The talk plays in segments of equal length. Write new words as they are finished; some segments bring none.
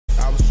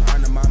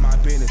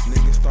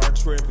start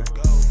tripping.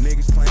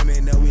 Niggas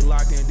claiming that we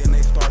locked in, then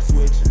they start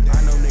switching.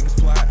 I know niggas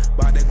plot,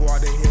 by they go out,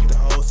 they hit the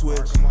whole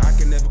switch. I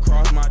can never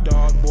cross my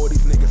dog, boy,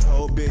 these niggas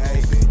whole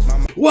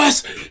bitch.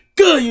 What's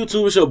good,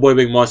 YouTube? It's your boy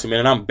Big Monster, man,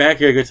 and I'm back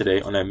here again today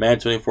on that Madden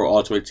 24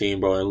 Ultimate Team,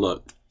 bro. And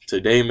look,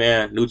 today,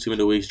 man, new team of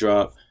the week's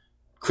drop.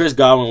 Chris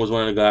Godwin was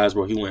one of the guys,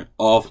 bro. He went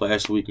off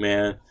last week,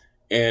 man,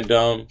 and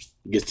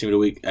gets team of the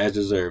week as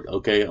deserved.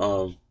 Okay,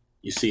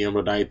 you see him,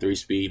 bro, 93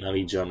 speed,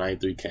 90 jump,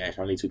 93 catch,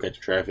 92 catch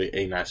traffic,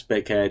 89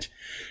 spec catch,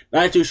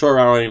 92 short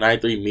route running,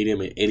 93 medium,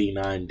 and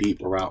 89 deep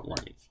route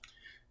running.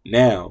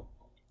 Now,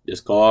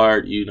 this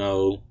card, you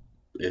know,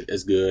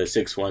 it's good.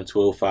 6'1",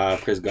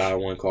 205. Chris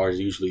Godwin cards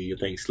usually, you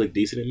think, slick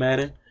decent in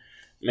Madden.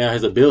 Now,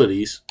 his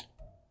abilities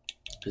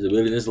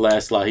in this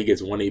last slot, he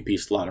gets 1 AP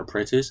slot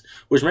apprentice,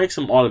 which makes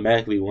him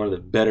automatically one of the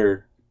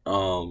better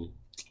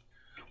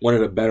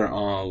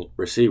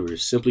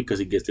receivers, simply because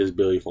he gets this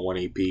ability for 1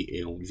 AP.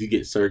 And if you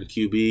get certain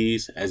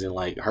QBs, as in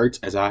like Hurts,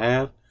 as I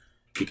have,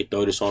 you can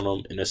throw this on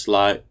them in the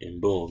slot and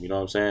boom, you know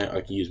what I'm saying?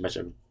 I can use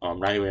matchup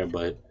nightmare,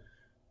 but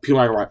people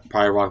might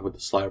probably rock with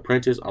the slot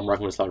apprentice. I'm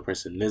rocking with the slot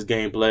apprentice in this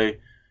gameplay.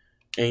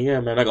 And yeah,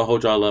 man, I gonna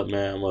hold y'all up,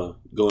 man. I'm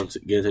gonna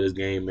get into this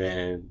game, man,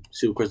 and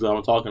see what Chris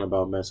Godwin talking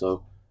about, man.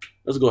 So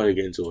let's go ahead and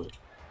get into it.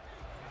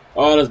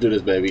 Oh, let's do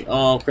this, baby.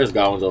 Chris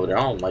Godwin's over there.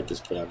 I don't like this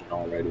Batman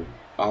already.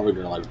 I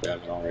already don't like this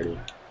Batman already.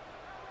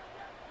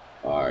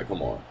 All right,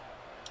 come on.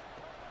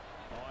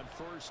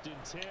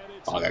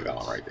 Oh, I got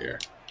Godwin right there.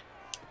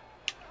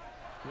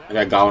 I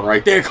got Godwin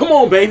right there. Come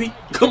on, baby.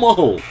 Come on.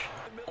 All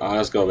right,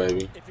 let's go,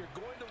 baby.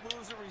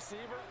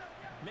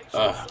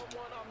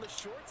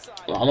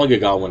 I'm gonna get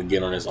Godwin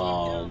again on this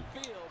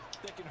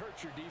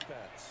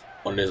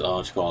what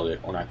you call it,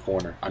 on that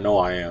corner. I know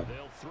I am.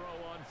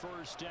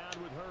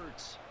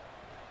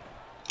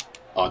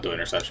 Oh, do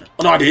interception.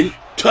 Oh no, I didn't.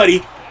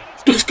 Tutty.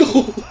 Let's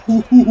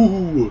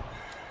go.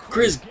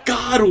 Chris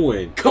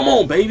Godwin. Come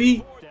on,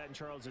 baby.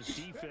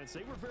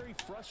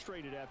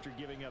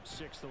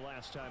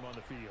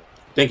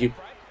 Thank you.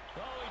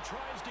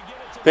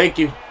 Thank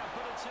you.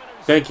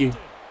 Thank you.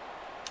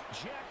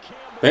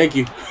 Thank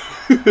you.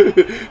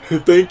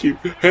 Thank you.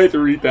 Had to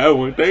read that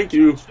one. Thank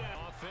you.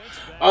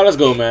 Oh, let's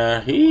go,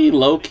 man. He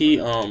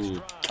low-key, oh,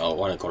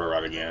 one quarter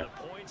route again.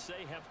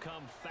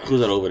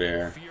 Who's that over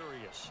there?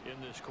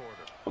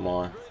 Come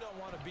on.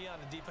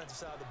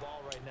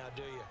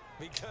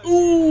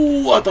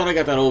 Ooh, I thought I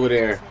got that over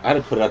there. I had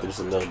to put it out there just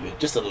a little bit.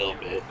 Just a little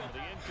bit.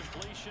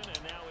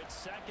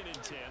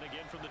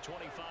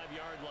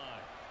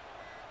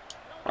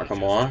 All right,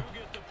 come on.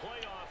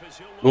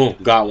 Boom,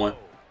 got one.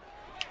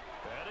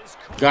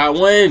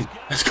 Godwin,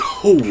 let's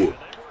go.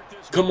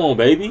 Come on,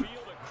 baby.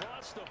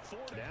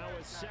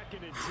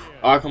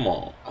 All right, come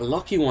on. I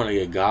lucky want to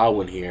get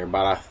Godwin here,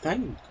 but I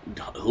think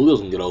Julio's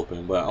gonna get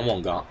open. But I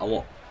want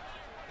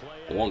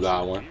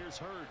Godwin.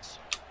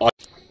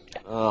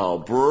 Oh,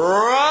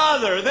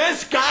 brother,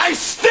 this guy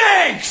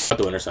stinks. I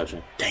threw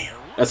interception. Damn,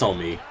 that's on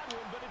me.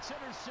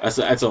 That's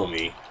on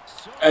me.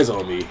 That's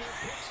on me.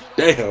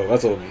 Damn,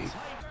 that's on me.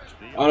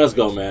 Oh, let's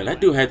go, man. That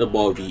dude had the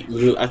ball beat.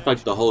 I feel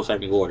like the whole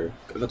second quarter.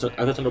 I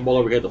turned the ball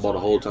over, he had the ball the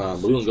whole time.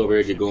 But we're going to go over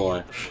here and get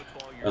going.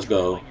 Let's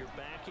go.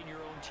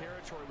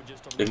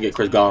 They can get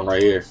Chris Godwin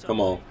right here. Come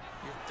on.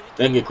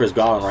 They can get Chris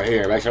Godwin right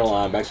here. Back to the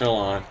line. Back to the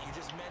line.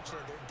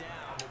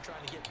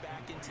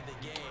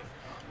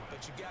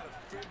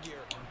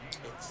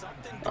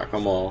 All right,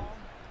 come on.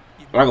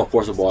 I'm not going to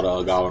force the ball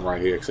to Godwin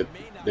right here. Except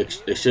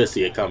they should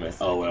see it coming.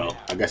 Oh, well.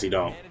 I guess he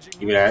don't.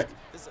 Give me that.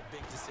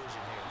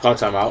 Call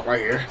timeout right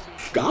here.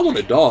 Godwin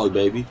a dog,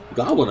 baby.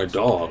 Godwin a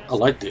dog. I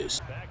like this.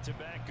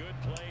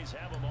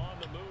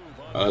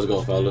 Right, let's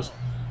go, fellas.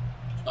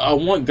 I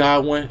want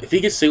Godwin. If he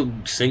gets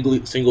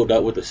singled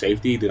up with the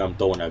safety, then I'm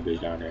throwing that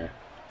bitch down there.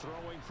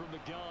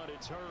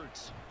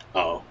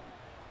 Oh,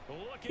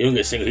 he don't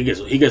get singled.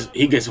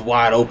 He gets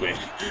wide open.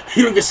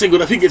 He don't get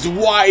singled up. He gets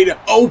wide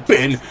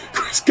open.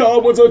 Chris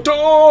Godwin's a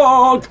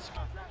dog.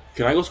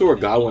 Can I go score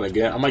Godwin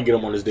again? I might get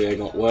him on this day.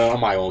 Well, I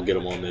might won't get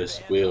him on this.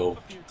 Will.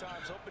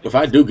 If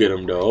I do get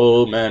him, though,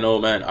 oh man,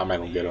 I'm not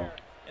gonna get him.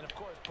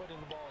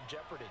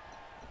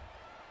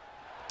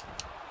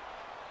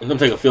 I'm gonna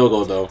take a field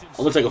goal, though. I'm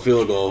gonna take a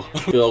field goal.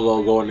 Field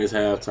goal going this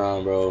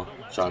halftime, bro.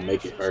 Try to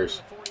make it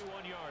first.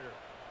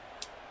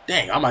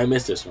 Dang, I might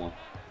miss this one.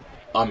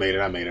 I made it.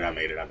 I made it.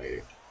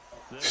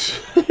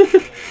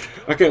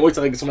 I can't wait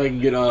till somebody can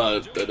get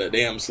the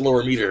damn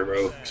slower meter,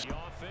 bro.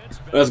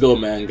 Let's go,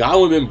 man.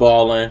 Godwin been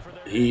balling.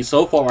 He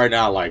so far right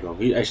now, I like him.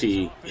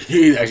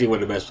 He's actually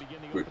one of the best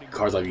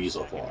cards I've used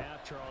so far.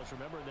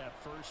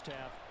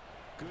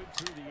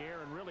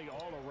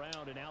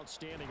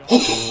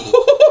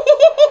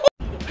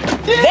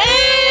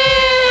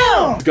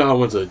 Damn!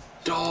 Godwin's a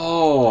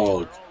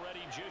dog.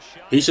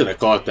 He should have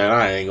caught that.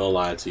 I ain't gonna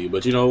lie to you.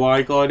 But you know why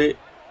he caught it?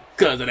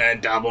 Because of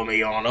that double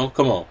me on him.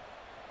 Come on.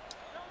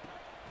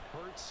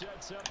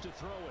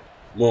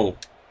 Boom.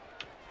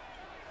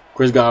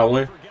 Chris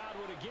Godwin.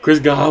 Chris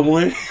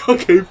Godwin.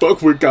 Okay,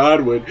 fuck with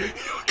Godwin.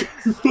 Okay,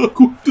 fuck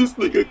with this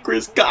nigga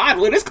Chris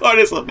Godwin. This card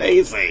is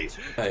amazing.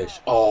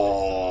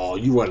 Oh,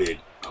 you run it.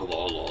 Hold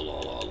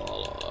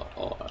on.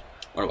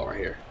 Run the ball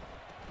right here.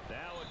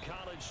 Now a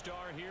college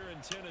star here in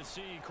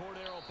Tennessee,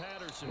 Cordero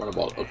Patterson. Run the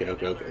ball. Okay.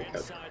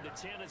 Inside the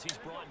 10 as he's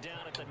brought down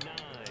at the 9.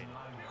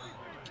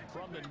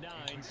 From the 9,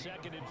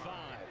 2nd and 5.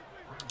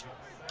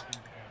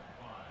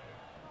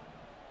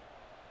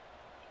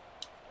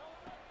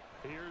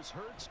 Here's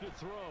Hurts to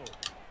throw.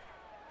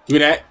 Give me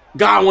that.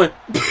 Godwin.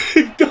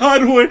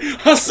 Godwin.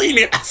 I seen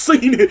it.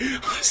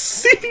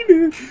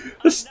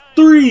 That's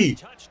 3.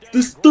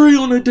 That's 3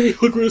 on the day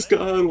for Chris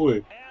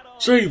Godwin.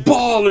 Straight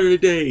baller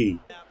today.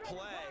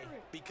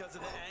 Because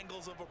of the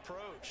angles of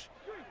approach.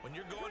 When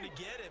you're going to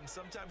get him,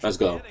 sometimes Let's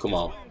go. Come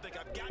on.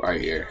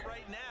 Right here.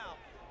 Right now.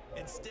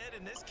 Instead,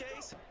 in this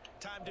case,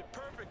 timed it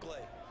perfectly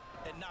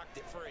and knocked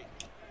it free.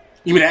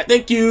 Give me that.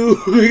 Thank you.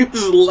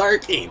 This is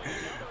lurking.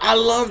 I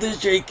love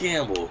this Jake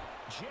Campbell.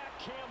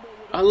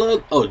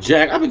 Oh,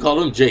 Jack. I've been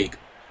calling him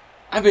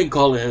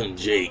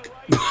Jake.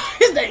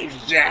 His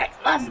name's Jack.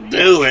 Let's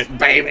do it,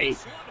 baby.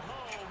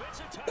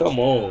 Come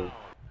on.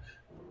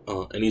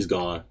 And he's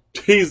gone.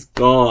 He's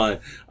gone.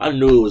 I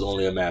knew it was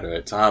only a matter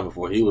of time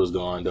before he was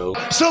gone, though.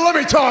 So let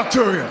me talk to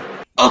you.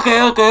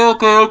 Okay.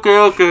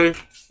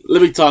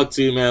 Let me talk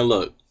to you, man.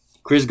 Look,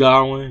 Chris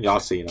Godwin, y'all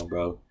seen him,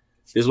 bro.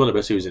 This is one of the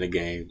best receivers in the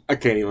game. I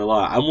can't even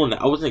lie. I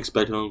wasn't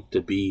expecting him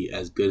to be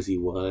as good as he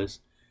was.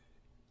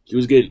 He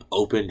was getting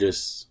open,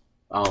 just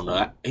I don't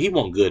know. He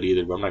wasn't good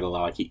either, but I'm not gonna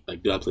lie. Did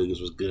I play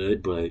this was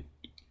good, but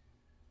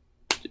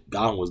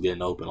Godwin was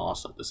getting open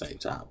also at the same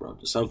time, bro.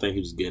 Just something he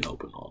was getting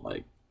open on,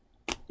 like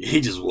he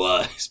just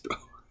was, bro.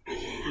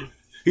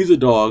 He's a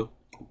dog.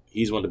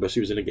 He's one of the best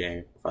receivers in the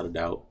game, without a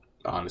doubt,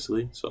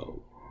 honestly.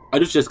 So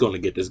I'm just gonna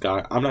get this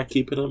guy. I'm not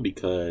keeping him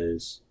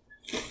because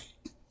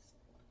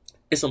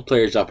it's some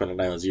players dropping the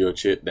night on zero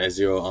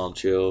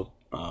chill.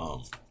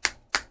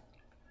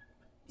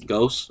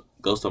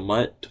 Ghost of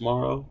Mutt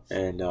tomorrow,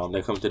 and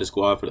they come to the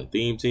squad for the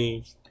theme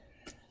team.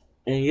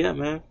 And yeah,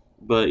 man.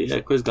 But yeah,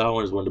 Chris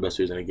Godwin is one of the best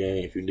receivers in the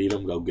game. If you need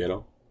him, go get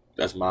him.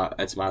 That's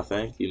my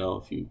thing. You know,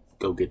 if you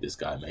go get this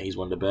guy, man, he's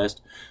one of the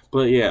best.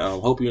 But yeah,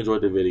 hope you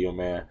enjoyed the video,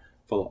 man.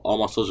 Follow all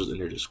my socials in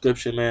the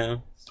description,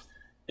 man.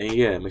 And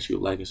yeah, make sure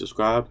you like and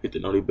subscribe. Hit the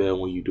notify bell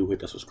when you do hit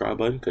that subscribe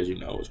button, because you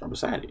know it's right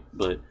beside it.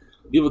 But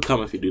leave a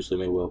comment if you do so,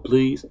 man. Well,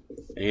 please.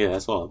 And yeah,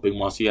 that's all. Big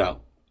Mossy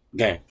out.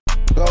 Gang.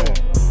 Go.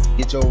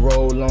 Get your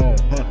roll on,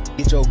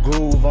 get your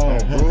groove on.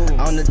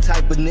 I'm the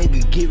type of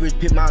nigga, get rich,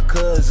 put my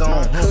cuz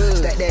on.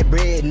 Stack that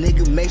bread,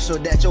 nigga, make sure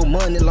that your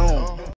money long.